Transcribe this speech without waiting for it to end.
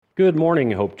Good morning,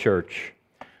 Hope Church.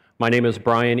 My name is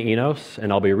Brian Enos,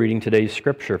 and I'll be reading today's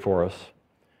scripture for us.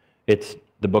 It's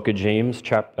the book of James,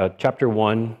 chapter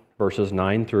 1, verses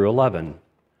 9 through 11.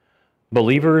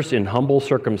 Believers in humble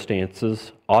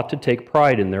circumstances ought to take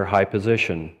pride in their high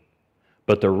position,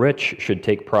 but the rich should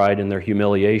take pride in their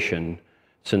humiliation,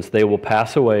 since they will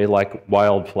pass away like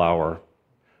wildflower.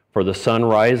 For the sun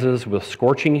rises with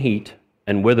scorching heat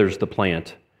and withers the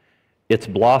plant. Its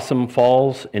blossom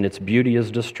falls and its beauty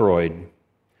is destroyed.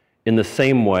 In the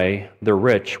same way, the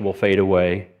rich will fade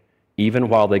away, even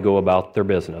while they go about their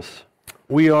business.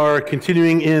 We are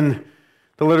continuing in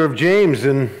the letter of James,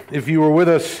 and if you were with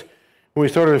us when we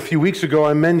started a few weeks ago,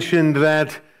 I mentioned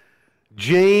that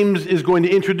James is going to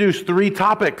introduce 3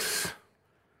 topics,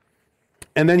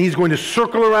 and then he's going to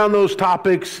circle around those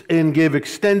topics and give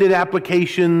extended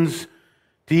applications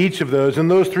to each of those.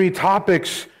 And those 3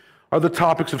 topics are the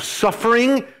topics of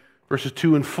suffering, verses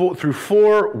 2 and 4 through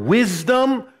 4,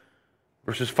 wisdom,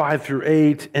 verses 5 through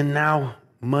 8, and now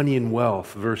money and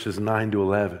wealth, verses 9 to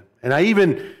 11. And I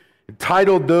even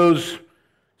titled those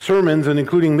sermons, and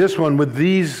including this one, with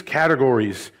these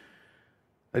categories.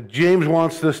 That James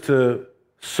wants us to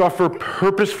suffer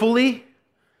purposefully,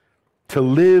 to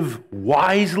live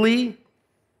wisely,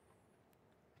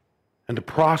 and to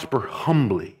prosper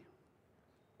humbly.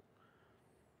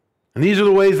 And these are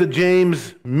the ways that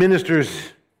James ministers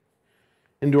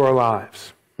into our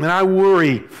lives. And I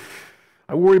worry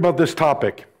about this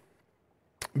topic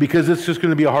because it's just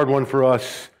going to be a hard one for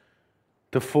us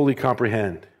to fully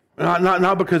comprehend.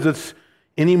 Not because it's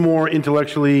any more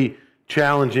intellectually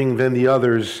challenging than the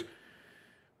others,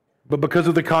 but because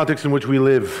of the context in which we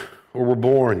live or were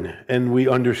born and we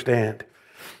understand.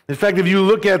 In fact, if you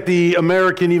look at the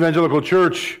American evangelical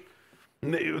church,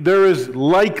 there is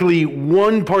likely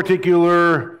one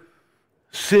particular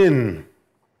sin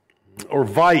or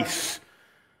vice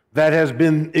that has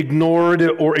been ignored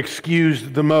or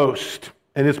excused the most,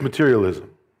 and it's materialism.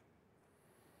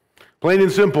 Plain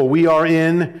and simple, we are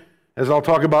in, as I'll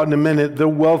talk about in a minute, the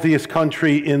wealthiest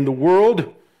country in the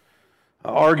world,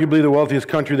 arguably the wealthiest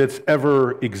country that's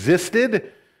ever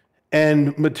existed,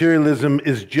 and materialism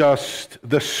is just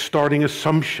the starting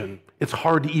assumption. It's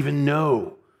hard to even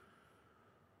know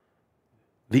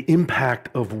the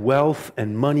impact of wealth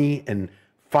and money and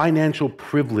financial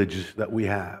privilege that we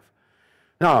have.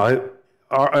 Now, in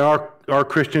our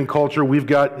Christian culture, we've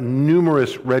got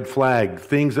numerous red flag,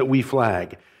 things that we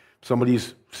flag.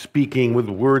 Somebody's speaking with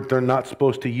words they're not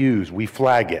supposed to use, we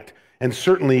flag it. And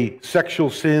certainly sexual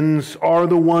sins are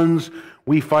the ones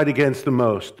we fight against the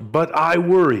most. But I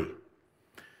worry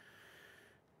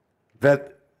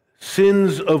that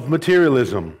sins of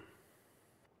materialism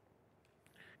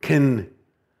can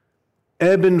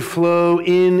ebb and flow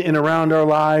in and around our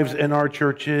lives and our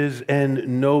churches,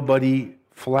 and nobody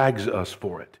flags us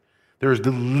for it. There's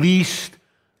the least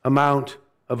amount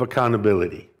of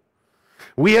accountability.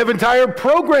 We have entire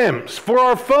programs for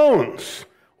our phones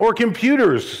or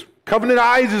computers, Covenant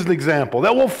Eyes is an example,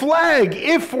 that will flag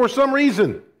if for some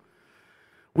reason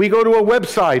we go to a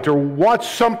website or watch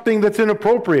something that's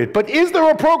inappropriate. But is there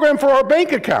a program for our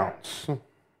bank accounts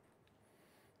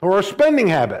or our spending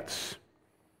habits?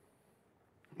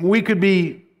 We could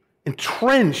be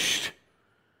entrenched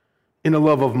in a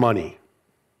love of money.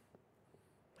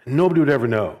 Nobody would ever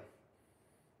know,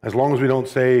 as long as we don't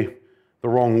say the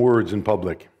wrong words in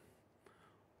public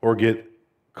or get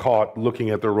caught looking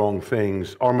at the wrong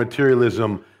things. Our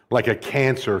materialism, like a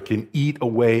cancer, can eat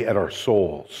away at our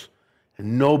souls,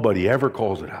 and nobody ever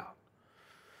calls it out.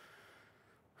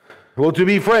 Well, to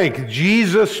be frank,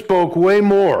 Jesus spoke way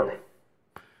more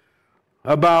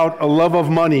about a love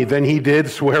of money than he did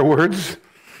swear words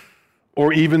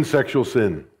or even sexual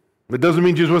sin. It doesn't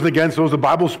mean Jesus wasn't against those. The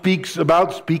Bible speaks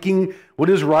about speaking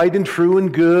what is right and true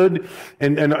and good,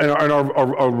 and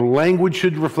our language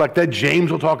should reflect that.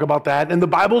 James will talk about that, and the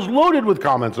Bible's loaded with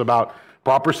comments about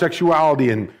proper sexuality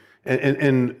and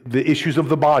the issues of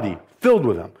the body, filled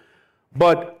with them.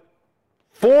 But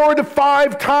 4 to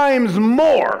 5 times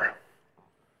more,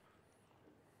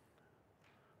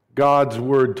 God's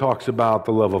word talks about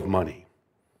the love of money.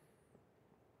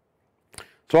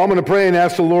 So I'm going to pray and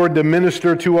ask the Lord to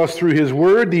minister to us through his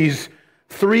word. These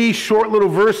 3 short little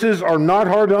verses are not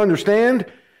hard to understand,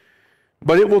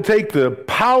 but it will take the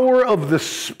power of the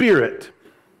Spirit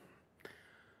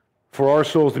for our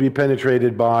souls to be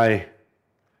penetrated by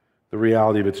the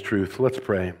reality of its truth. Let's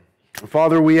pray.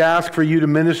 Father, we ask for you to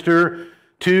minister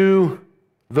to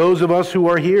those of us who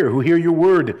are here, who hear your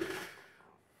word.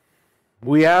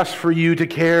 We ask for you to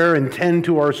care and tend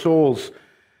to our souls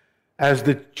as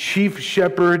the chief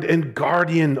shepherd and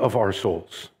guardian of our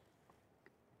souls.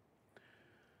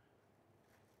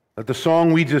 Let the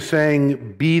song we just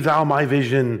sang, "Be Thou my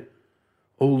vision,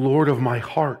 O Lord of my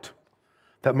heart,"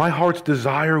 that my heart's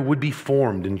desire would be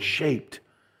formed and shaped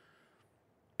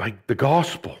by the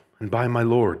gospel and by my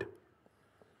Lord.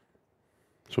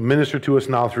 So minister to us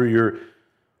now through your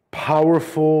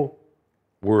powerful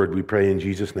word, we pray in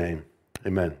Jesus' name.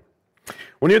 Amen.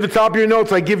 When you're at the top of your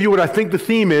notes, I give you what I think the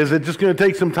theme is. It's just going to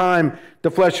take some time to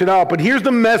flesh it out. But here's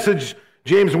the message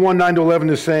James 1,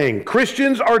 9-11 is saying.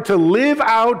 Christians are to live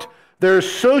out their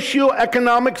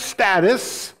socioeconomic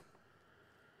status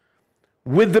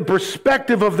with the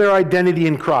perspective of their identity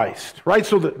in Christ, right?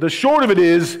 So the short of it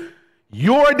is,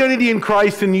 your identity in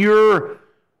Christ and your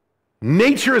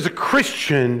nature as a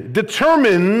Christian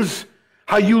determines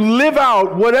how you live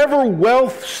out whatever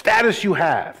wealth status you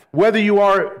have, whether you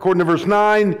are, according to verse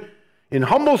 9, in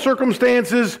humble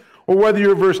circumstances, or whether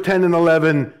you're verse 10 and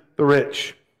 11, the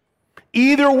rich.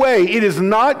 Either way, it is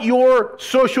not your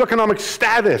socioeconomic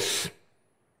status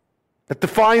that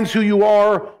defines who you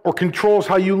are or controls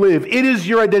how you live. It is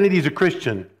your identity as a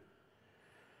Christian.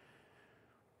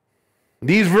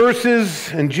 These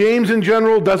verses, and James in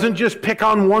general, doesn't just pick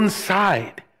on one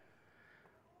side.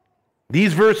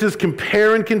 These verses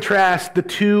compare and contrast the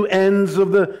two ends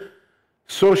of the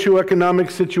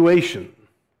socioeconomic situation.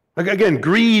 Again,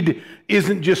 greed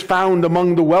isn't just found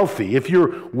among the wealthy. If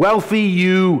you're wealthy,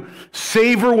 you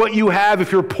savor what you have.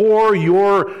 If you're poor,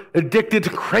 you're addicted to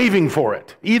craving for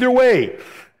it. Either way,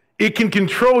 it can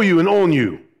control you and own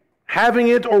you. Having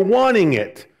it or wanting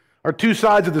it are two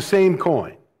sides of the same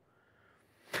coin.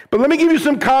 But let me give you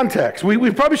some context.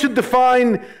 We probably should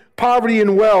define poverty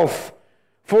and wealth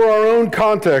for our own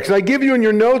context. I give you in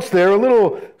your notes there a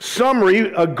little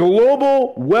summary, a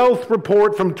global wealth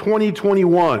report from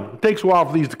 2021. It takes a while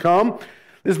for these to come.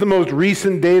 This is the most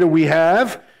recent data we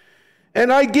have.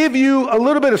 And I give you a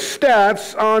little bit of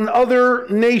stats on other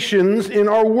nations in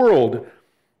our world.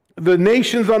 The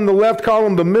nations on the left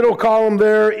column, the middle column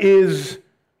there is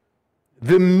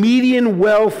the median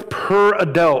wealth per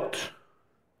adult.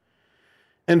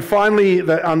 And finally,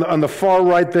 on the far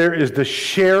right there is the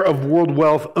share of world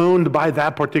wealth owned by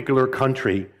that particular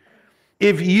country.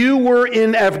 If you were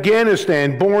in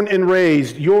Afghanistan, born and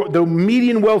raised, the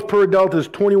median wealth per adult is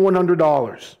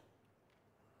 $2,100.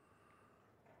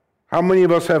 How many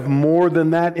of us have more than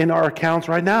that in our accounts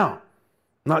right now?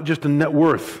 Not just a net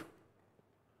worth.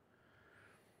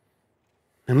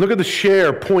 And look at the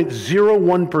share,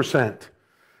 0.01%.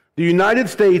 The United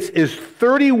States is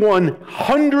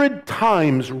 3,100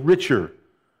 times richer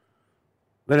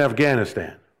than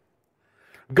Afghanistan.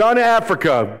 Ghana,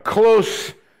 Africa,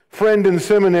 close friend in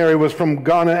seminary was from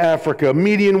Ghana, Africa.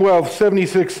 Median wealth,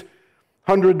 $7,600,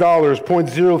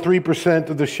 0.03%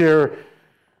 of the share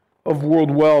of world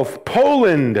wealth.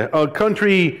 Poland, a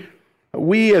country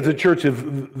we as a church have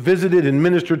visited and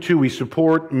ministered to. We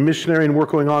support missionary and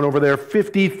work going on over there.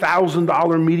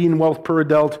 $50,000 median wealth per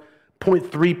adult.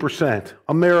 0.3%.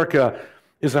 America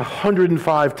is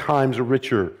 105 times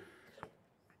richer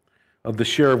of the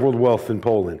share of world wealth in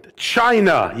Poland.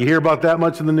 China, you hear about that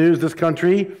much in the news, this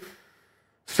country?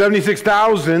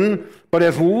 76,000, but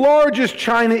as large as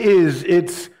China is,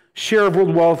 its share of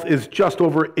world wealth is just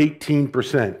over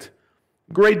 18%.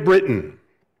 Great Britain,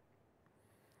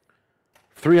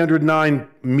 309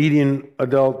 median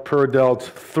adult per adult,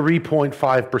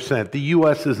 3.5%. The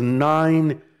U.S. is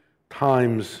 9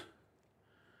 times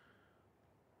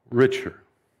richer.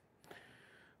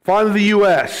 Finally, the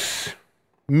U.S.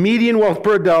 median wealth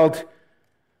per adult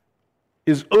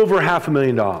is over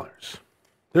 $500,000.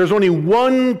 There's only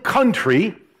one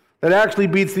country that actually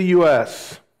beats the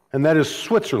U.S., and that is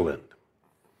Switzerland.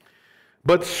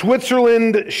 But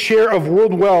Switzerland's share of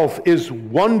world wealth is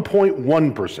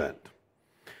 1.1%.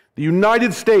 The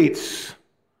United States,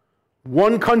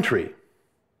 one country,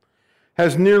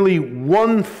 has nearly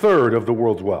 1/3 of the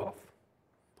world's wealth.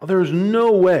 Well, there is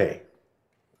no way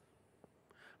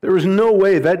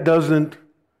that doesn't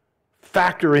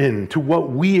factor in to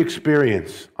what we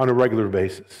experience on a regular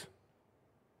basis.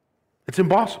 It's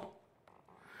impossible.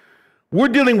 We're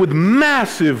dealing with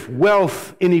massive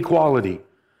wealth inequality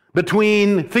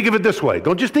between, think of it this way,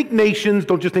 don't just think nations,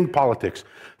 don't just think politics.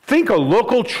 Think a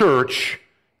local church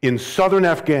in southern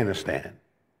Afghanistan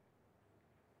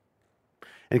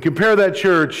and compare that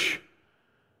church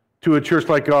to a church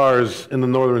like ours in the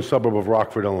northern suburb of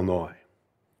Rockford, Illinois.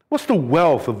 What's the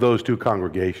wealth of those two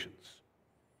congregations?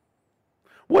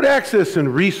 What access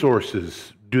and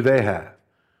resources do they have?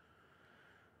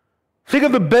 Think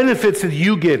of the benefits that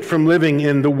you get from living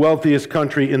in the wealthiest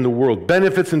country in the world.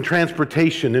 Benefits in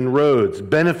transportation and roads,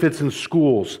 benefits in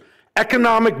schools,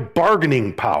 economic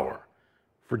bargaining power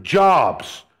for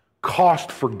jobs,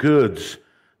 cost for goods,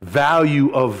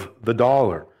 value of the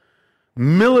dollar,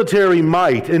 military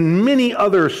might, and many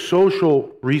other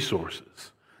social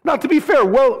resources. Now, to be fair,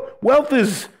 wealth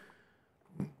is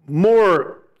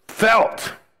more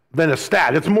felt than a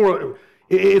stat. It's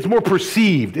more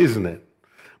perceived, isn't it?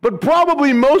 But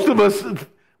probably most of us,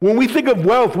 when we think of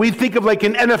wealth, we think of like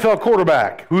an NFL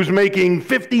quarterback who's making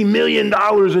 $50 million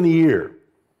in a year.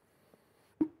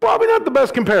 Probably not the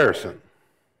best comparison.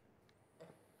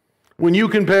 When you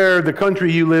compare the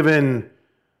country you live in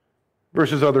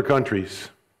versus other countries,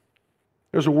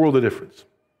 there's a world of difference.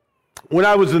 When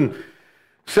I was in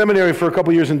seminary for a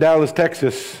couple years in Dallas,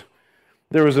 Texas,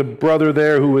 there was a brother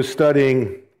there who was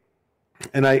studying,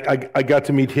 and I got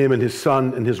to meet him and his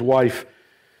son and his wife.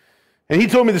 And he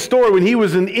told me the story when he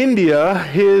was in India,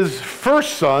 his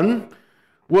first son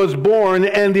was born,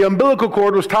 and the umbilical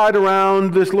cord was tied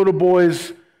around this little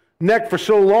boy's neck for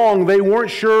so long, they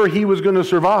weren't sure he was going to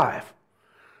survive.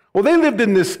 Well, they lived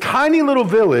in this tiny little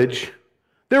village.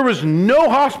 There was no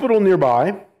hospital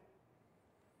nearby.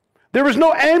 There was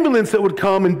no ambulance that would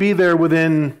come and be there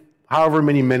within however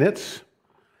many minutes.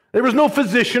 There was no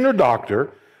physician or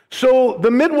doctor. So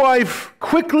the midwife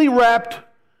quickly wrapped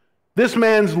this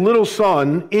man's little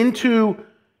son put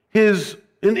him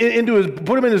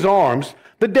in his arms.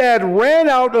 The dad ran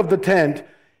out of the tent,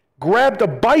 grabbed a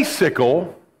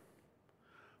bicycle,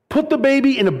 put the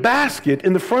baby in a basket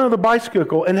in the front of the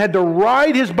bicycle, and had to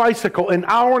ride his bicycle an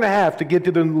hour and a half to get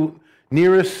to the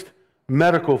nearest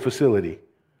medical facility.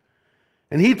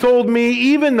 And he told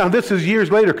me, now this is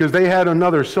years later because they had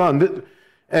another son,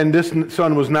 and this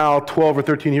son was now 12 or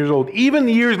 13 years old. Even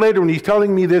years later when he's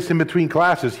telling me this in between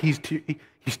classes, he's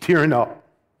tearing up.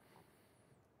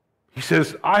 He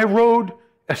says, I rode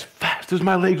as fast as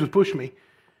my legs would push me,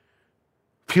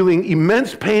 feeling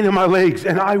immense pain in my legs,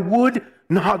 and I would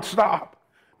not stop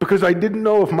because I didn't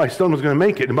know if my son was going to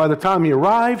make it. And by the time he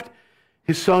arrived,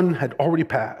 his son had already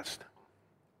passed.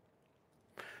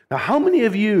 Now, how many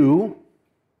of you,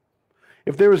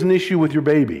 if there was an issue with your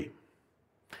baby,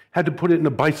 had to put it in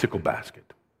a bicycle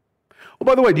basket? Oh,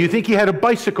 by the way, do you think he had a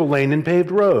bicycle lane and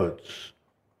paved roads?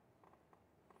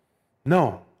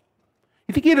 No.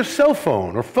 You think he had a cell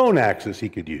phone or phone access he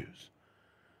could use?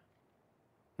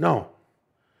 No.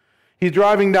 He's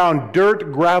driving down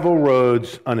dirt, gravel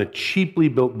roads on a cheaply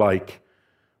built bike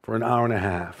for an hour and a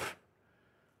half.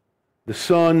 The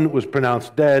son was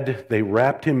pronounced dead. They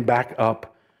wrapped him back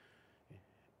up,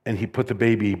 and he put the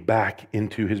baby back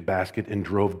into his basket and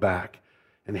drove back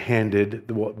and handed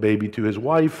the baby to his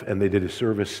wife, and they did a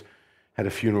service, had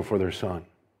a funeral for their son.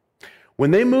 When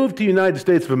they moved to the United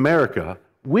States of America,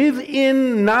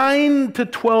 within 9 to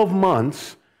 12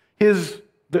 months,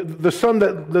 the son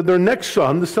their next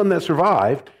son, the son that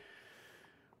survived,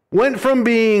 went from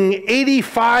being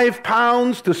 85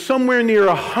 pounds to somewhere near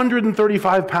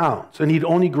 135 pounds, and he'd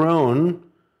only grown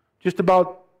just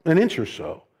about an inch or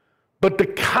so. But the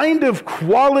kind of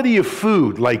quality of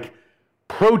food, like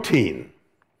protein,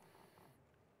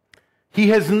 he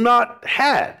has not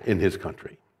had in his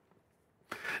country.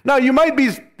 Now, you might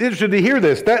be interested to hear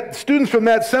this. That students from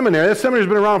that seminary's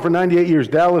been around for 98 years,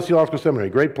 Dallas Theological Seminary,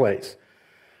 great place.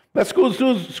 That school's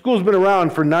been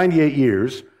around for 98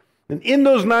 years, and in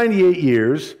those 98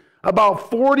 years, about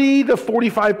 40 to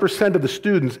 45% of the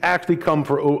students actually come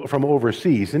from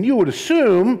overseas. And you would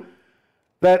assume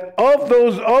that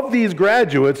of these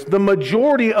graduates, the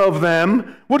majority of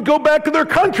them would go back to their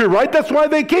country, right? That's why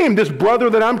they came. This brother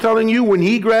that I'm telling you, when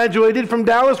he graduated from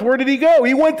Dallas, where did he go?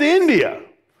 He went to India,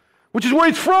 which is where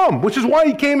he's from, which is why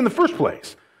he came in the first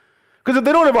place. Because if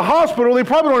they don't have a hospital, they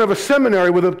probably don't have a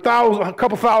seminary with a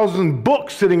couple thousand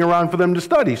books sitting around for them to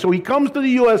study. So he comes to the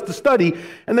U.S. to study,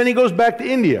 and then he goes back to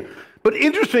India. But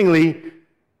interestingly,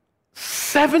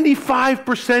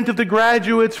 75% of the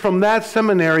graduates from that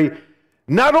seminary,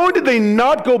 not only did they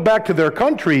not go back to their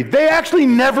country, they actually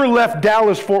never left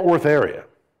Dallas-Fort Worth area.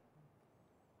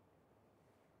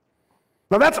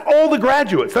 Now that's all the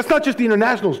graduates. That's not just the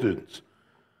international students.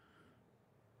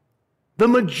 The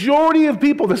majority of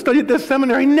people that study at this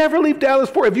seminary never leave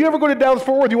Dallas-Fort Worth. If you ever go to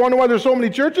Dallas-Fort Worth, you want to know why there's so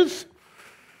many churches?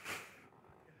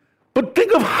 But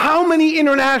think of how many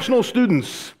international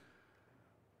students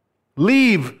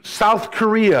leave South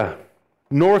Korea,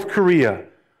 North Korea,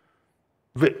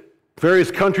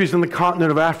 various countries in the continent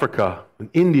of Africa,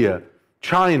 India,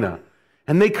 China,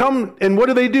 and they come, and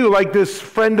what do? Like this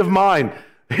friend of mine,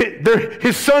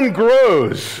 his son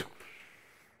grows.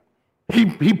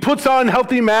 He puts on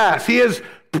healthy mass. He has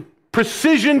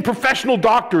precision professional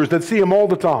doctors that see him all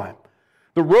the time.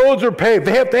 The roads are paved.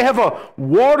 They have a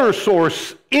water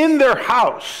source in their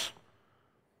house.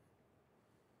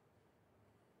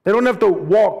 They don't have to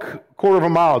walk a quarter of a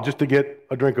mile just to get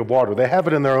a drink of water. They have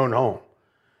it in their own home.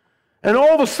 And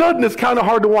all of a sudden, it's kind of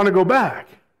hard to want to go back.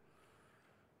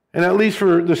 And at least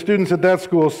for the students at that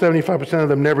school, 75% of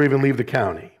them never even leave the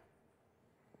county.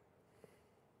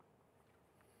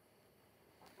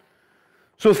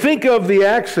 So think of the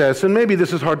access, and maybe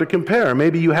this is hard to compare.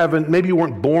 Maybe you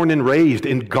weren't born and raised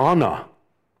in Ghana,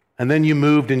 and then you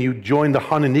moved and you joined the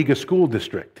Hananiga School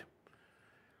District.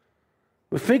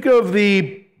 But think of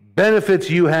the benefits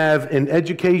you have in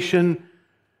education,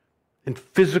 in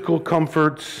physical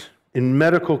comforts, in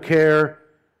medical care,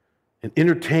 in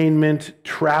entertainment,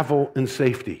 travel, and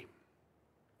safety.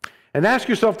 And ask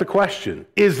yourself the question,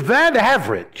 is that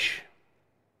average?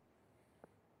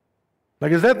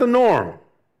 Like, is that the norm?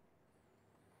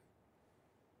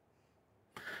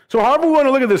 So however we want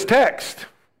to look at this text,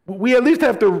 we at least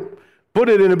have to put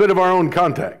it in a bit of our own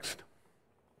context.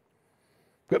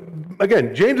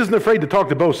 Again, James isn't afraid to talk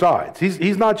to both sides.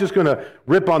 He's not just going to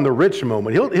rip on the rich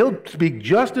moment. He'll speak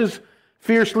just as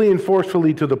fiercely and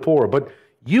forcefully to the poor. But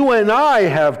you and I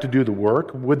have to do the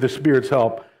work, with the Spirit's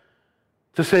help,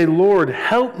 to say, Lord,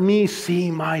 help me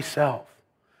see myself.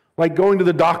 Like going to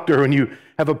the doctor and you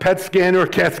have a PET scan or a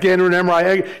CAT scan or an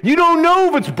MRI. You don't know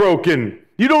if it's broken.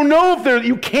 You don't know if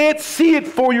you can't see it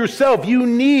for yourself. You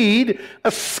need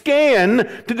a scan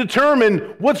to determine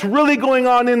what's really going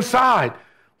on inside.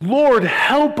 Lord,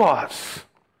 help us.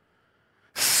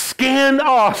 Scan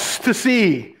us to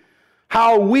see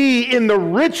how we, in the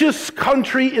richest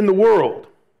country in the world,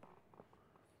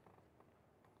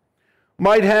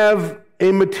 might have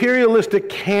a materialistic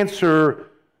cancer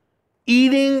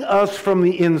eating us from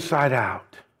the inside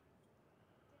out.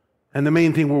 And the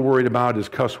main thing we're worried about is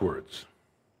cuss words.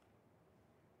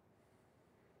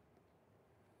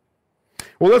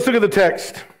 Well, let's look at the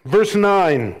text. Verse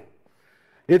 9.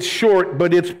 It's short,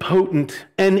 but it's potent.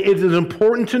 And it is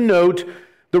important to note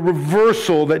the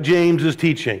reversal that James is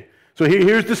teaching. So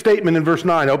here's the statement in verse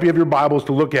 9. I hope you have your Bibles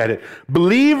to look at it.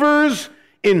 Believers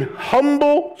in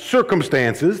humble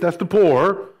circumstances, that's the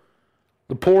poor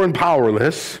and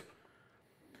powerless,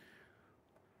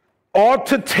 ought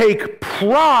to take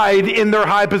pride in their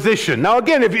high position. Now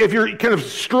again, if you're kind of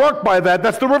struck by that,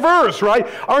 that's the reverse, right?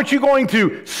 Aren't you going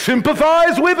to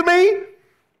sympathize with me,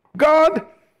 God?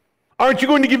 Aren't you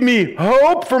going to give me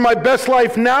hope for my best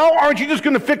life now? Aren't you just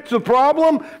going to fix the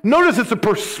problem? Notice it's a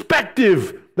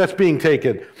perspective that's being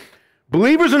taken.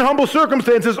 Believers in humble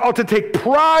circumstances ought to take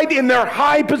pride in their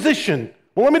high position.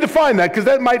 Well, let me define that, because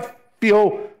that might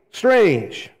feel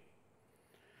strange.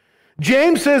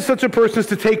 James says such a person is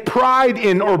to take pride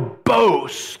in or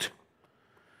boast.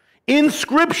 In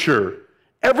Scripture,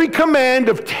 every command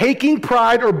of taking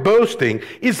pride or boasting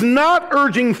is not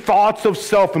urging thoughts of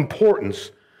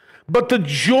self-importance, but the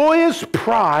joyous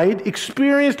pride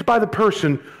experienced by the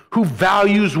person who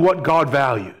values what God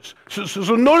values.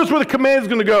 So notice where the command is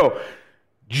going to go.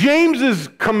 James is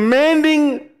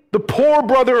commanding the poor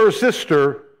brother or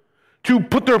sister to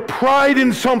put their pride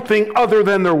in something other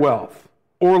than their wealth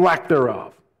or lack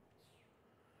thereof.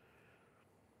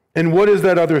 And what is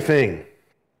that other thing?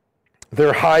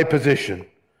 Their high position.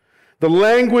 The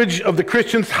language of the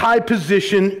Christian's high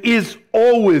position is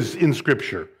always in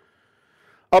Scripture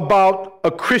about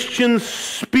a Christian's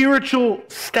spiritual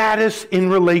status in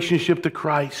relationship to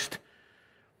Christ,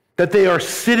 that they are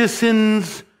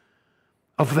citizens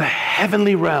of the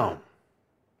heavenly realm.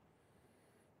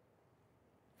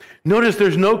 Notice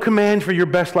there's no command for your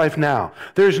best life now.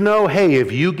 There's no, hey,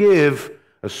 if you give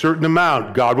a certain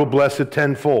amount, God will bless it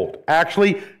tenfold.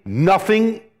 Actually,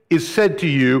 nothing is said to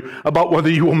you about whether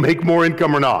you will make more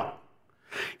income or not.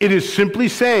 It is simply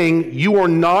saying you are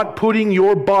not putting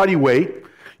your body weight,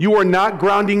 you are not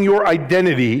grounding your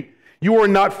identity, you are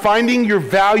not finding your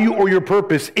value or your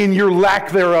purpose in your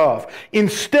lack thereof.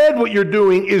 Instead, what you're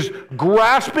doing is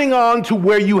grasping on to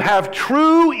where you have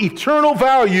true eternal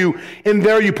value, and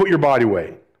there you put your body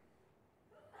weight.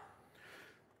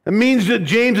 It means that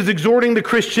James is exhorting the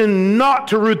Christian not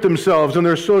to root themselves in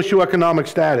their socioeconomic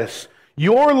status.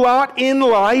 Your lot in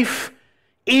life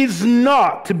is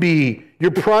not to be your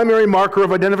primary marker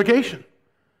of identification.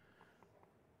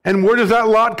 And where does that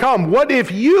lot come? What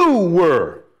if you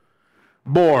were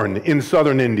born in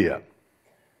southern India?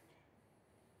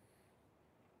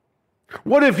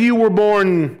 What if you were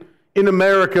born in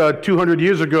America 200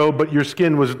 years ago, but your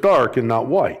skin was dark and not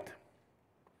white?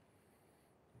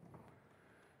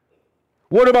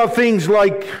 What about things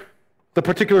like the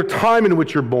particular time in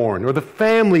which you're born, or the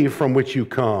family from which you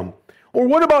come? Or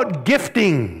what about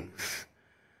giftings?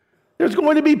 There's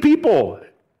going to be people,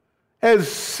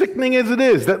 as sickening as it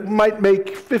is, that might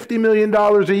make $50 million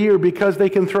a year because they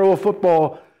can throw a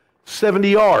football 70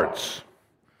 yards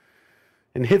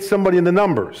and hit somebody in the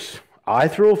numbers. I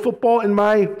throw a football and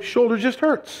my shoulder just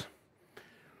hurts.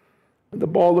 The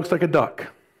ball looks like a duck.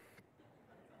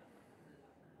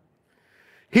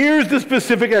 Here's the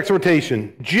specific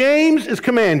exhortation. James is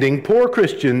commanding poor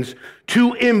Christians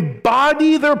to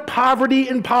embody their poverty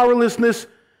and powerlessness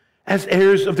as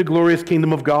heirs of the glorious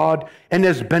kingdom of God and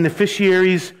as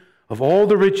beneficiaries of all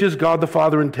the riches God the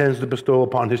Father intends to bestow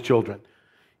upon his children.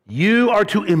 You are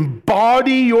to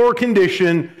embody your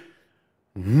condition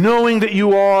knowing that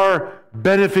you are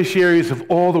beneficiaries of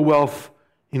all the wealth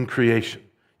in creation.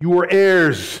 You are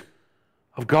heirs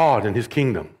of God and his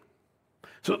kingdom.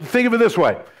 So think of it this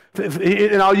way,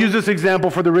 and I'll use this example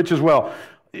for the rich as well.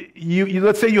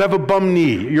 Let's say you have a bum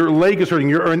knee, your leg is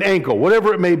hurting, or an ankle,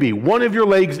 whatever it may be. One of your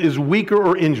legs is weaker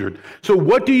or injured. So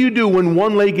what do you do when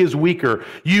one leg is weaker?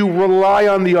 You rely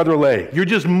on the other leg. You're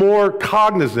just more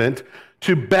cognizant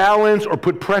to balance or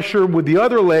put pressure with the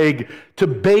other leg to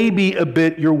baby a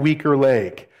bit your weaker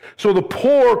leg. So the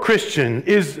poor Christian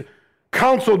is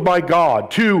counseled by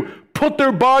God to put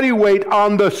their body weight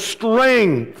on the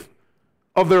strength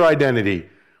of their identity,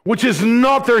 which is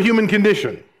not their human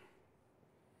condition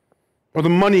or the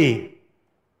money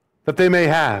that they may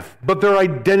have, but their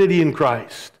identity in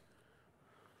Christ.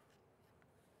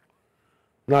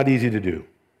 Not easy to do.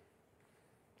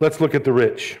 Let's look at the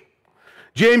rich.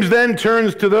 James then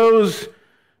turns to those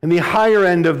in the higher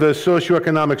end of the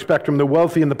socioeconomic spectrum, the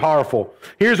wealthy and the powerful.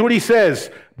 Here's what he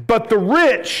says, but the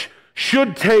rich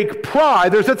should take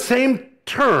pride, there's that same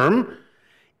term,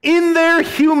 in their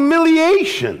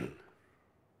humiliation.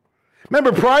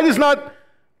 Remember, pride is not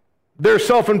their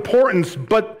self-importance,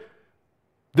 but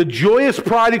the joyous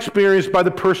pride experienced by the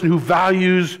person who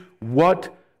values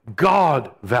what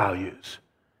God values.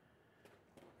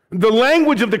 The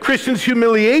language of the Christian's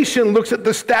humiliation looks at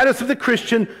the status of the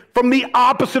Christian from the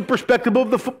opposite perspective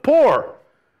of the poor.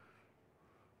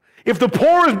 If the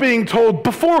poor is being told,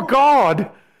 before God,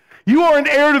 you are an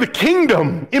heir to the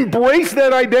kingdom, embrace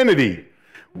that identity.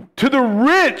 To the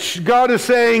rich, God is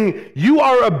saying, you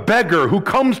are a beggar who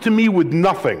comes to me with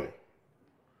nothing.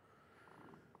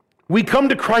 We come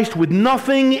to Christ with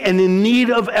nothing and in need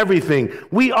of everything.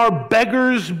 We are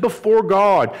beggars before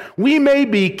God. We may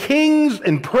be kings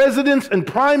and presidents and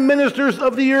prime ministers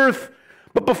of the earth,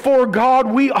 but before God,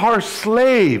 we are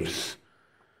slaves.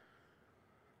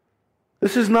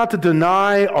 This is not to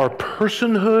deny our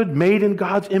personhood made in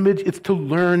God's image, it's to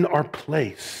learn our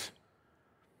place.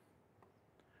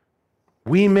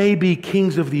 We may be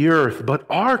kings of the earth, but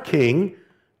our King,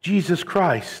 Jesus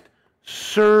Christ,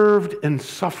 served and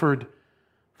suffered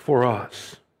for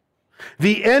us.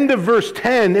 The end of verse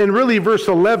 10 and really verse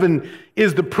 11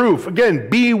 is the proof.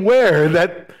 Again, beware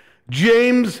that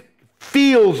James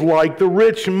feels like the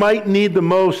rich might need the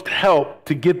most help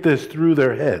to get this through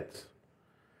their heads.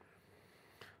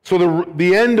 So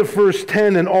the end of verse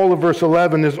 10 and all of verse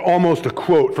 11 is almost a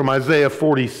quote from Isaiah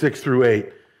 46 through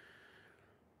 8.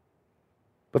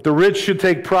 But the rich should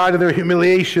take pride in their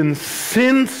humiliation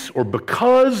since or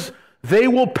because they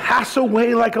will pass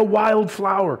away like a wild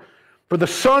flower. For the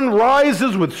sun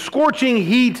rises with scorching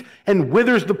heat and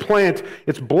withers the plant.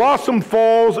 Its blossom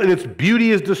falls and its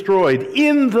beauty is destroyed.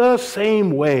 In the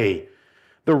same way,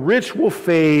 the rich will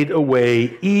fade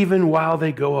away even while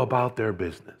they go about their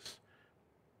business.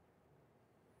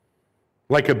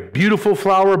 Like a beautiful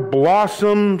flower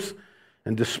blossoms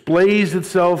and displays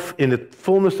itself in the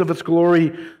fullness of its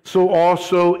glory, so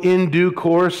also in due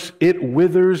course it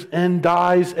withers and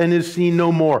dies and is seen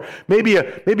no more. Maybe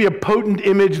a potent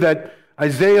image that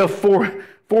Isaiah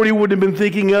 40 would have been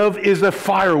thinking of is a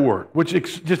firework, which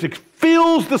just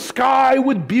fills the sky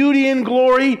with beauty and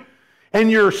glory,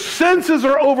 and your senses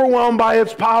are overwhelmed by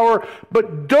its power,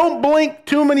 but don't blink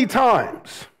too many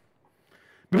times.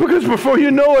 Because before you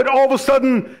know it, all of a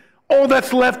sudden, all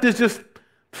that's left is just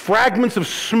fragments of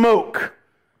smoke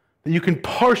that you can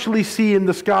partially see in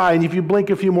the sky, and if you blink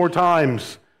a few more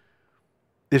times,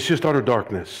 it's just utter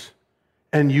darkness.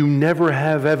 And you never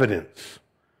have evidence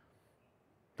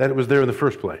that it was there in the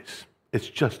first place. It's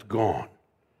just gone.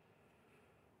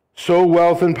 So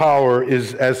wealth and power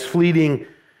is as fleeting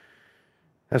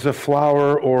as a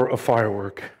flower or a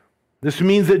firework. This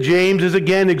means that James is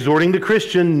again exhorting the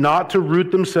Christian not to root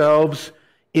themselves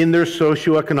in their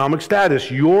socioeconomic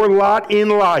status. Your lot in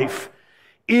life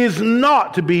is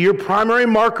not to be your primary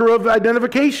marker of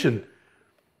identification.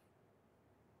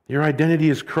 Your identity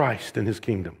is Christ and his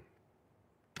kingdom.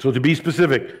 So to be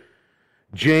specific,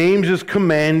 James is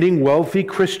commanding wealthy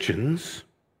Christians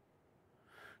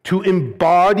to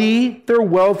embody their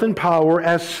wealth and power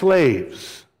as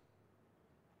slaves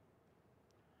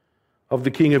of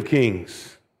the King of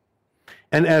Kings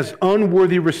and as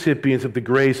unworthy recipients of the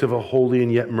grace of a holy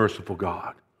and yet merciful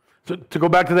God. So to go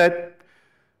back to that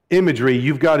imagery,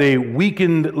 you've got a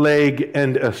weakened leg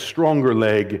and a stronger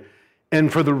leg.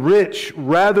 And for the rich,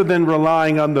 rather than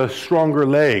relying on the stronger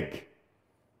leg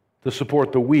to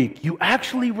support the weak, you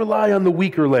actually rely on the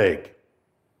weaker leg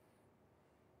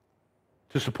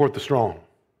to support the strong.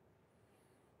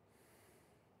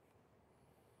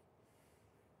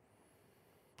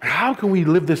 How can we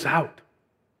live this out?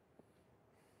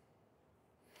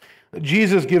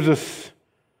 Jesus gives us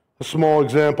a small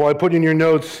example. I put in your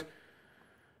notes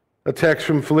a text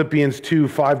from Philippians 2,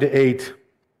 5-8.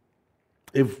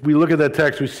 If we look at that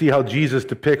text, we see how Jesus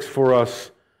depicts for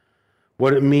us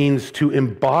what it means to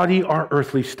embody our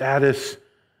earthly status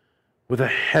with a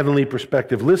heavenly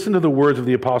perspective. Listen to the words of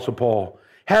the Apostle Paul.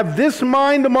 Have this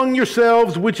mind among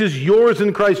yourselves, which is yours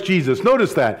in Christ Jesus.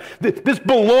 Notice that. This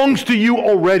belongs to you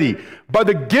already. By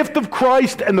the gift of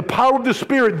Christ and the power of the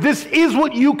Spirit, this is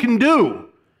what you can do.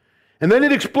 And then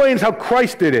it explains how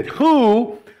Christ did it.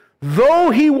 Who, though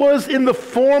he was in the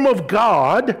form of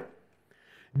God,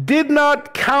 did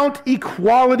not count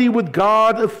equality with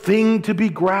God a thing to be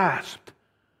grasped.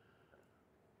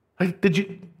 Did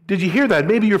you hear that?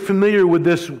 Maybe you're familiar with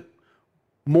this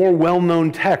more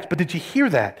well-known text, but did you hear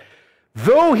that?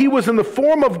 Though he was in the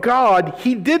form of God,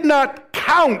 he did not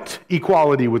count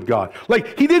equality with God.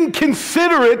 Like, he didn't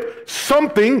consider it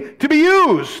something to be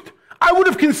used. I would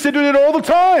have considered it all the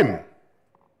time.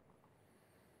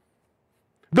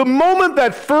 The moment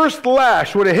that first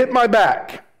lash would have hit my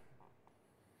back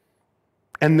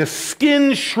and the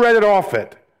skin shredded off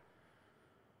it,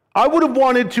 I would have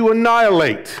wanted to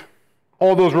annihilate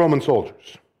all those Roman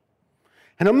soldiers.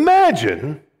 And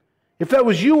imagine if that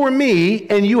was you or me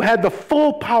and you had the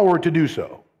full power to do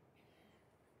so.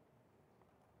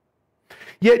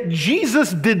 Yet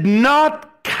Jesus did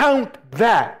not count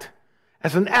that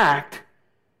as an act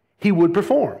he would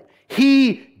perform.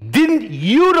 He didn't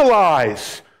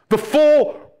utilize the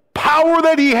full power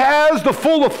that he has, the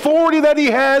full authority that he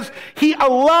has. He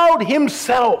allowed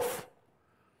himself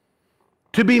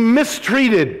to be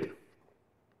mistreated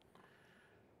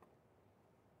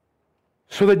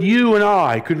so that you and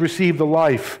I could receive the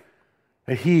life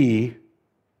that he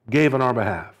gave on our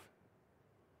behalf.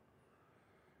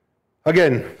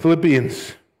 Again,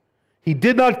 Philippians. He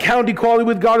did not count equality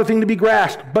with God a thing to be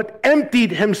grasped, but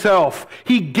emptied himself.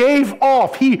 He gave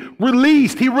off, he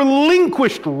released, he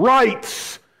relinquished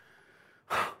rights.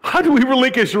 How do we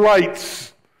relinquish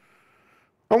rights?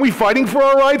 Aren't we fighting for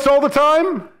our rights all the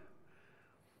time?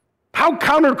 How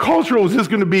countercultural is this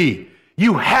going to be?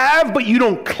 You have, but you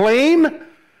don't claim.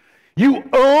 You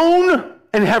own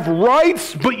and have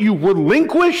rights, but you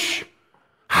relinquish.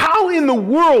 How in the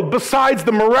world, besides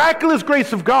the miraculous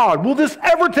grace of God, will this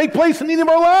ever take place in any of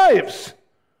our lives?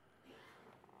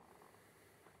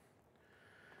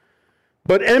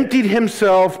 But emptied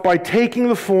himself by taking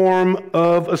the form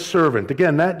of a servant.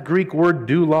 Again, that Greek word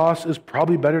doulos is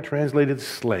probably better translated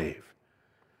slave.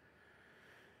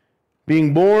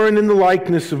 Being born in the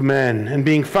likeness of men and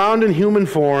being found in human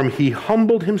form, he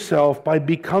humbled himself by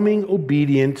becoming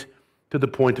obedient to the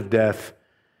point of death,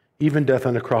 even death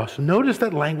on a cross. Notice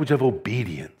that language of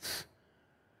obedience.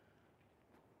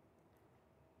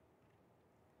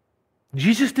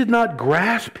 Jesus did not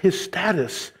grasp his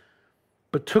status,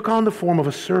 but took on the form of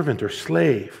a servant or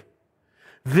slave.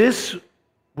 This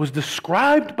was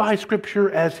described by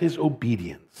Scripture as his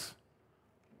obedience.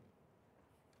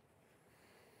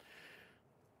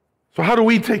 So how do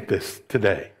we take this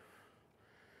today?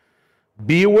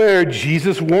 Be aware,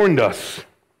 Jesus warned us.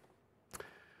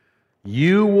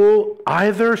 You will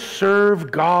either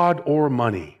serve God or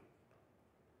money.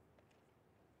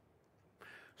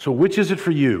 So which is it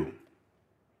for you?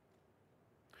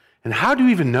 And how do you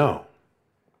even know?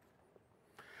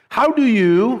 How do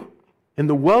you, in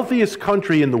the wealthiest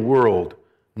country in the world,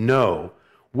 know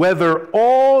whether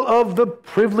all of the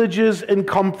privileges and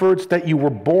comforts that you were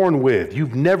born with,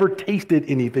 you've never tasted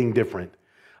anything different?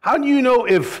 How do you know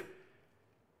if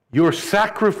you're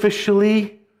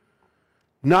sacrificially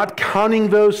not counting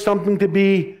those something to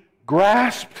be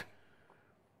grasped,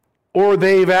 or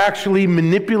they've actually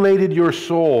manipulated your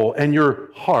soul and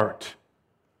your heart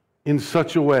in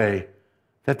such a way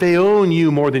that they own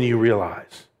you more than you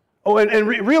realize? Oh, and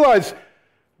realize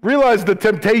the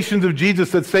temptations of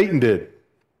Jesus that Satan did.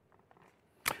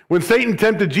 When Satan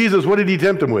tempted Jesus, what did he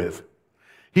tempt him with?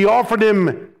 He offered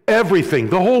him everything,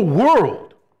 the whole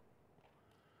world.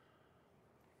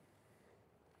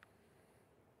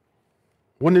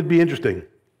 Wouldn't it be interesting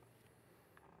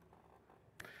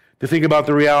to think about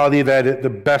the reality that the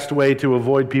best way to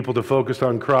avoid people to focus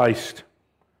on Christ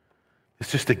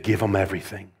is just to give them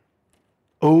everything.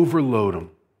 Overload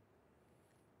them.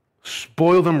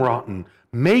 Spoil them rotten.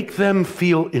 Make them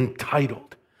feel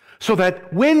entitled. So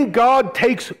that when God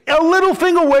takes a little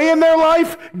thing away in their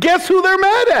life, guess who they're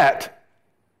mad at?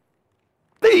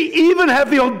 They even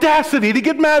have the audacity to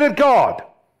get mad at God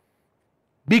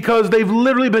because they've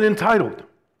literally been entitled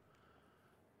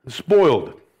and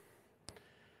spoiled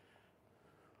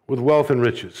with wealth and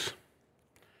riches,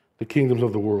 the kingdoms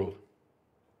of the world.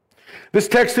 This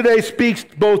text today speaks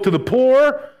both to the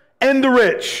poor and the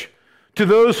rich, to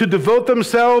those who devote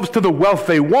themselves to the wealth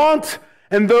they want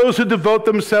and those who devote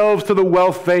themselves to the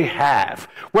wealth they have.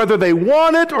 Whether they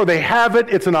want it or they have it,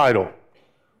 it's an idol.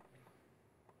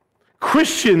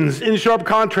 Christians, in sharp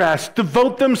contrast,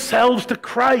 devote themselves to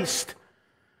Christ.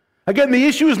 Again, the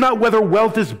issue is not whether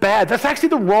wealth is bad. That's actually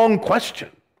the wrong question.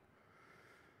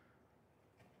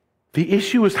 The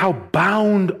issue is how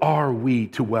bound are we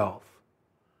to wealth?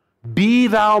 Be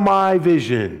thou my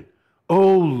vision,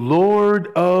 O Lord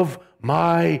of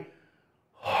my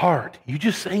heart. You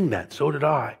just sang that, so did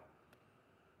I.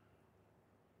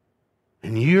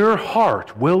 And your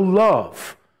heart will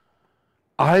love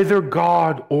either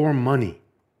God or money.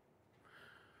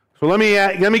 So let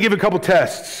me give a couple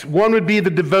tests. One would be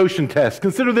the devotion test.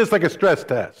 Consider this like a stress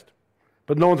test,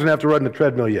 but no one's going to have to run the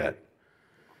treadmill yet.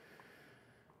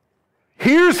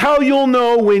 Here's how you'll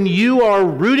know when you are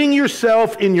rooting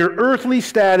yourself in your earthly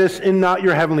status and not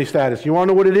your heavenly status. You want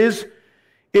to know what it is?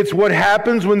 It's what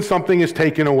happens when something is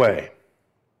taken away.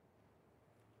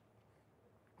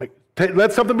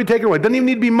 Let something be taken away. It doesn't even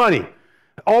need to be money.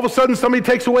 All of a sudden, somebody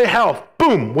takes away health.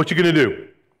 Boom, what you going to do?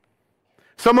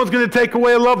 Someone's going to take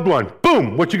away a loved one.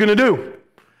 Boom, what you going to do?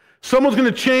 Someone's going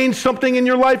to change something in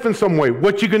your life in some way.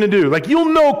 What you going to do? Like,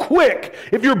 you'll know quick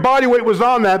if your body weight was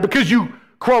on that because you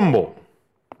crumble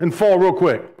and fall real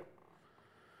quick.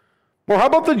 Well, how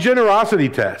about the generosity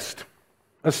test?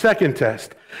 A second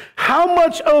test. How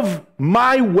much of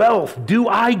my wealth do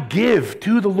I give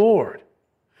to the Lord?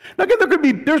 Now,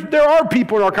 again, there are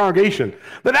people in our congregation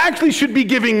that actually should be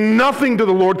giving nothing to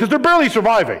the Lord because they're barely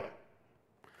surviving.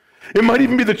 It might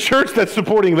even be the church that's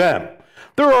supporting them.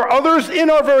 There are others in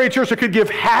our very church that could give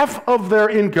half of their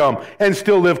income and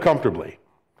still live comfortably.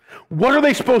 What are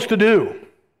they supposed to do?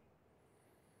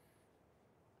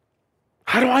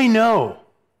 How do I know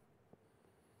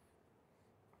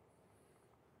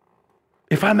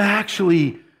if I'm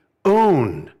actually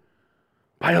owned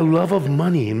by a love of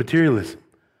money and materialism?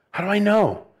 How do I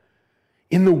know?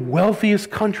 In the wealthiest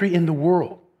country in the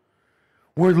world,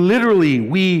 where literally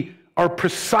we are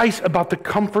precise about the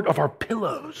comfort of our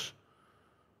pillows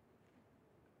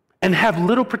and have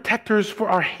little protectors for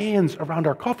our hands around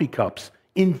our coffee cups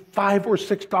in $5 or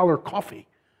 $6 coffee,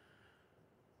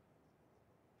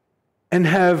 and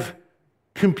have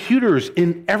computers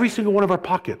in every single one of our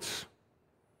pockets,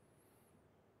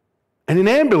 and an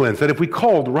ambulance that if we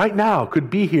called right now could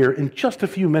be here in just a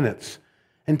few minutes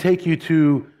and take you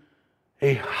to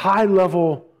a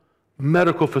high-level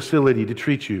medical facility to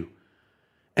treat you.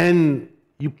 And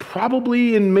you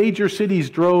probably in major cities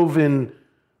drove in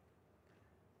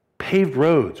paved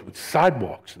roads with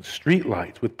sidewalks and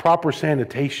streetlights with proper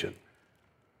sanitation.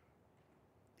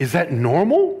 Is that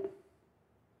normal?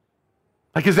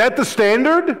 Like, is that the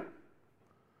standard?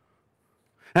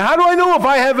 And how do I know if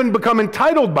I haven't become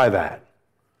entitled by that?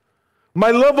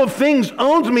 My love of things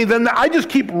owns me, then I just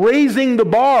keep raising the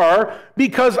bar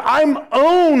because I'm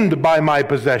owned by my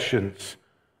possessions.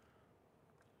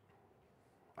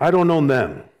 I don't own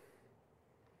them.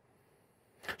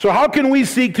 So how can we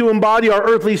seek to embody our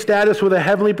earthly status with a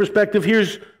heavenly perspective?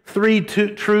 Here's three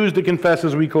truths to confess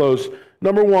as we close.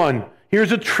 Number one,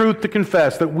 here's a truth to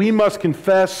confess that we must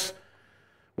confess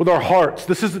with our hearts.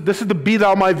 This is the be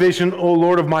thou my vision, O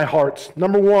Lord of my hearts.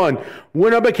 Number one,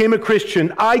 when I became a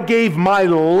Christian, I gave my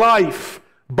life,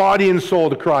 body and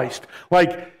soul to Christ.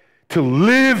 Like, to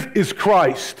live is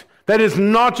Christ. That is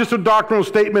not just a doctrinal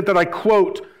statement that I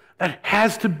quote. That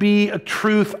has to be a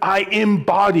truth I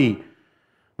embody.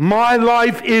 My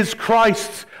life is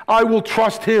Christ's. I will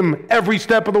trust him every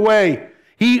step of the way.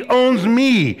 He owns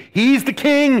me. He's the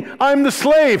king. I'm the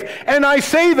slave. And I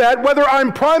say that whether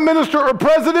I'm prime minister or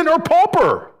president or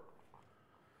pauper.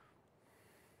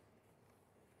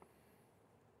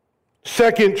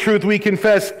 Second truth we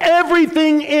confess,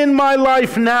 everything in my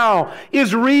life now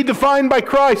is redefined by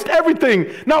Christ.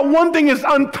 Everything. Not one thing is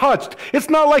untouched.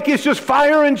 It's not like it's just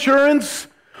fire insurance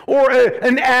or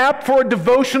an app for a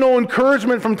devotional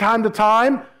encouragement from time to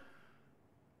time.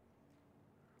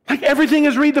 Like, everything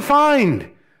is redefined.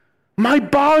 My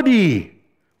body,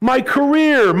 my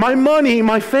career, my money,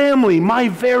 my family, my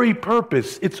very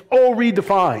purpose. It's all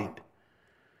redefined.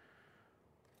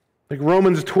 Like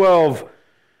Romans 12,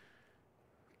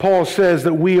 Paul says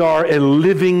that we are a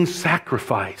living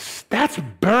sacrifice. That's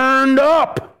burned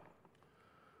up,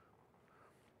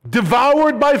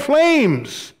 devoured by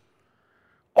flames,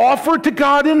 offered to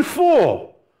God in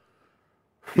full.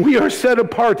 We are set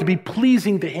apart to be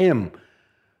pleasing to Him.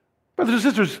 Brothers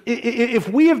and sisters, if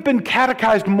we have been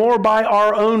catechized more by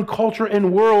our own culture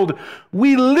and world,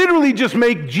 we literally just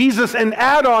make Jesus an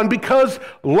add-on because,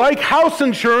 like house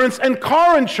insurance and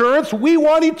car insurance, we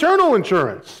want eternal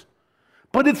insurance.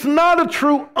 But it's not a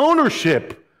true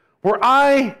ownership where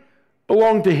I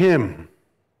belong to Him.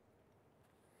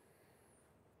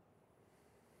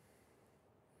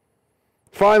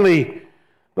 Finally,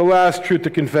 the last truth to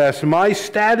confess: my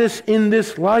status in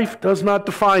this life does not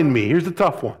define me. Here's the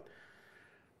tough one.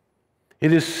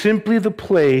 It is simply the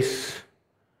place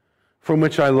from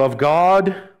which I love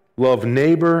God, love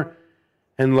neighbor,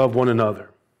 and love one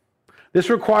another. This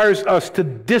requires us to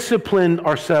discipline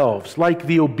ourselves, like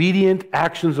the obedient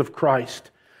actions of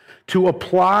Christ, to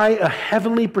apply a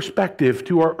heavenly perspective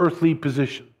to our earthly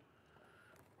position.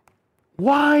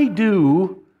 Why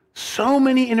do so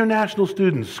many international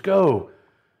students go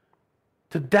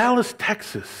to Dallas,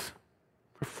 Texas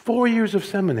for 4 years of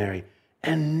seminary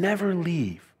and never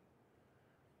leave?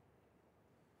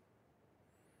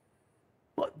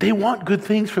 Well, they want good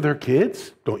things for their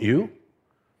kids, don't you?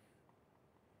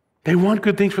 They want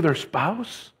good things for their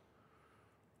spouse.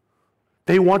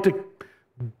 They want the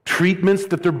treatments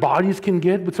that their bodies can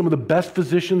get with some of the best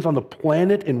physicians on the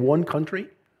planet in one country.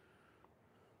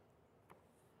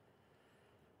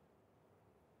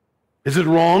 Is it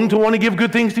wrong to want to give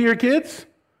good things to your kids?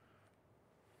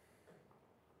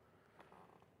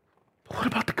 But what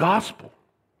about the gospel?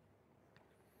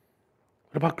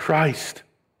 What about Christ?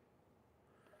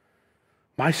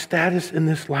 My status in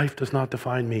this life does not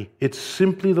define me. It's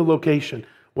simply the location,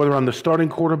 whether I'm the starting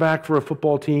quarterback for a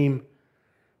football team,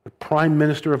 the prime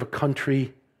minister of a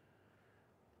country,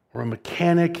 or a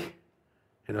mechanic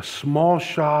in a small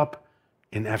shop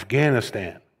in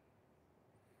Afghanistan.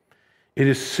 It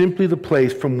is simply the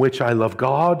place from which I love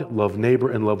God, love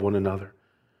neighbor, and love one another.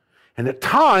 And at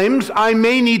times, I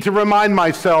may need to remind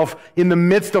myself in the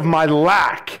midst of my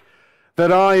lack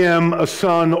that I am a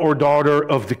son or daughter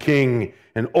of the King,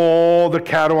 and all the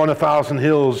cattle on 1,000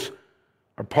 hills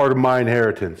are part of my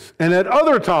inheritance. And at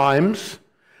other times,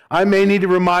 I may need to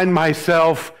remind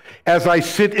myself as I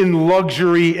sit in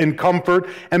luxury and comfort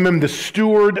and am the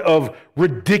steward of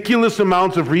ridiculous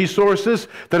amounts of resources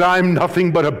that I'm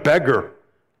nothing but a beggar.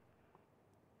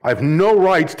 I have no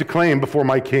rights to claim before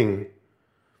my King.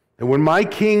 And when my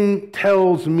King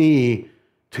tells me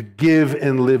to give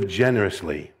and live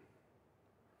generously,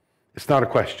 it's not a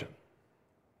question.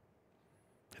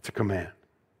 It's a command.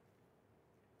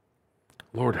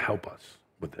 Lord, help us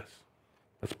with this.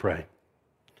 Let's pray.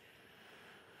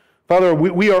 Father,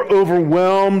 we are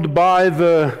overwhelmed by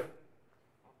the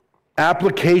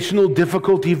applicational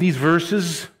difficulty of these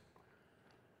verses,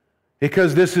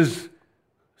 because this is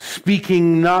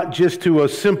speaking not just to a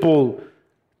simple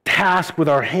task with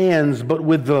our hands, but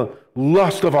with the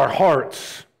lust of our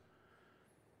hearts.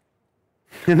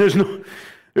 And there's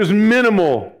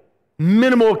minimal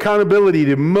accountability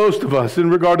to most of us in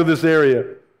regard to this area.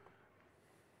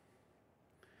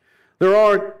 There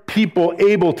aren't people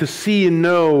able to see and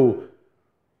know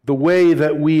the way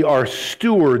that we are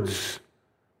stewards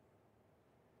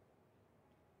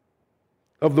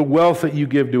of the wealth that you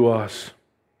give to us.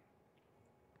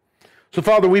 So,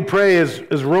 Father, we pray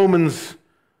as Romans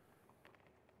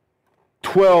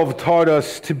 12 taught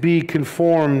us to be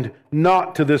conformed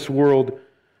not to this world,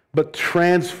 but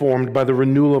transformed by the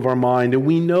renewal of our mind. And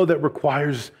we know that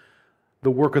requires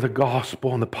the work of the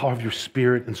gospel and the power of your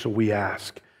Spirit. And so we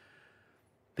ask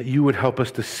that you would help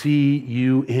us to see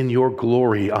you in your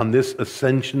glory on this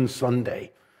Ascension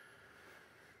Sunday,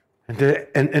 and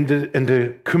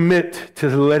to commit to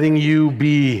letting you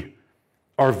be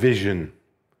our vision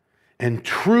and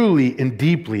truly and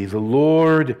deeply the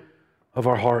Lord of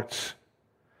our hearts,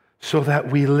 so that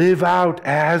we live out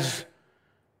as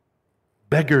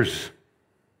beggars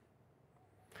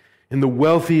in the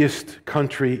wealthiest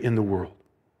country in the world.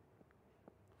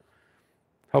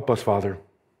 Help us, Father.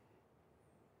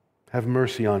 Have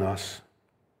mercy on us.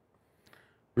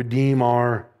 Redeem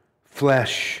our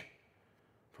flesh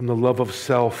from the love of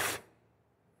self,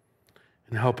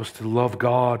 and help us to love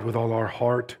God with all our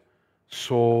heart,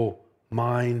 soul,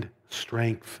 mind,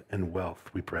 strength, and wealth,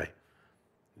 we pray.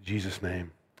 In Jesus'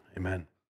 name, amen.